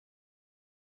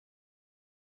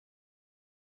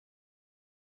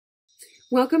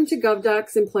Welcome to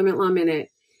GovDocs Employment Law Minute.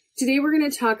 Today we're going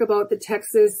to talk about the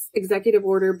Texas executive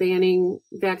order banning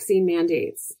vaccine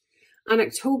mandates. On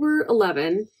October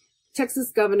 11,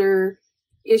 Texas governor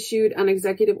issued an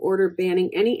executive order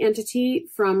banning any entity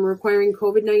from requiring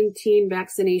COVID-19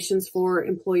 vaccinations for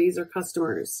employees or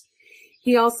customers.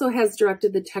 He also has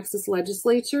directed the Texas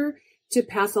legislature to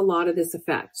pass a law to this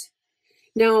effect.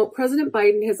 Now, President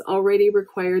Biden has already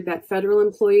required that federal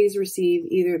employees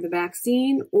receive either the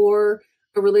vaccine or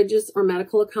a religious or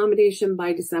medical accommodation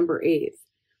by December 8th.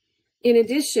 In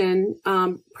addition,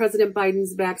 President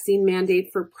Biden's vaccine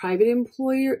mandate for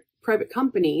private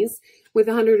companies with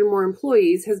 100 or more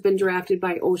employees has been drafted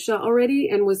by OSHA already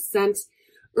and was sent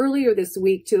earlier this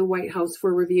week to the White House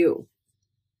for review.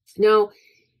 Now,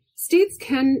 states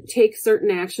can take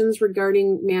certain actions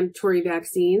regarding mandatory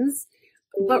vaccines,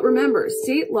 but remember,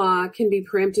 state law can be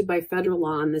preempted by federal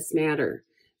law on this matter.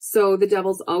 So the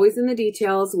devil's always in the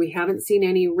details. We haven't seen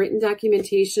any written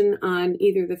documentation on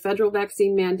either the federal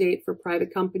vaccine mandate for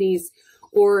private companies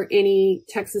or any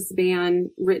Texas ban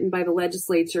written by the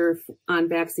legislature on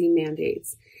vaccine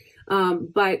mandates.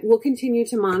 But we'll continue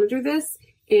to monitor this,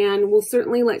 and we'll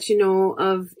certainly let you know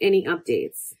of any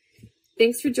updates.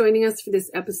 Thanks for joining us for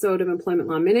this episode of Employment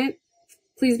Law Minute.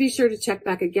 Please be sure to check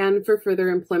back again for further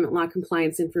employment law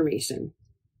compliance information.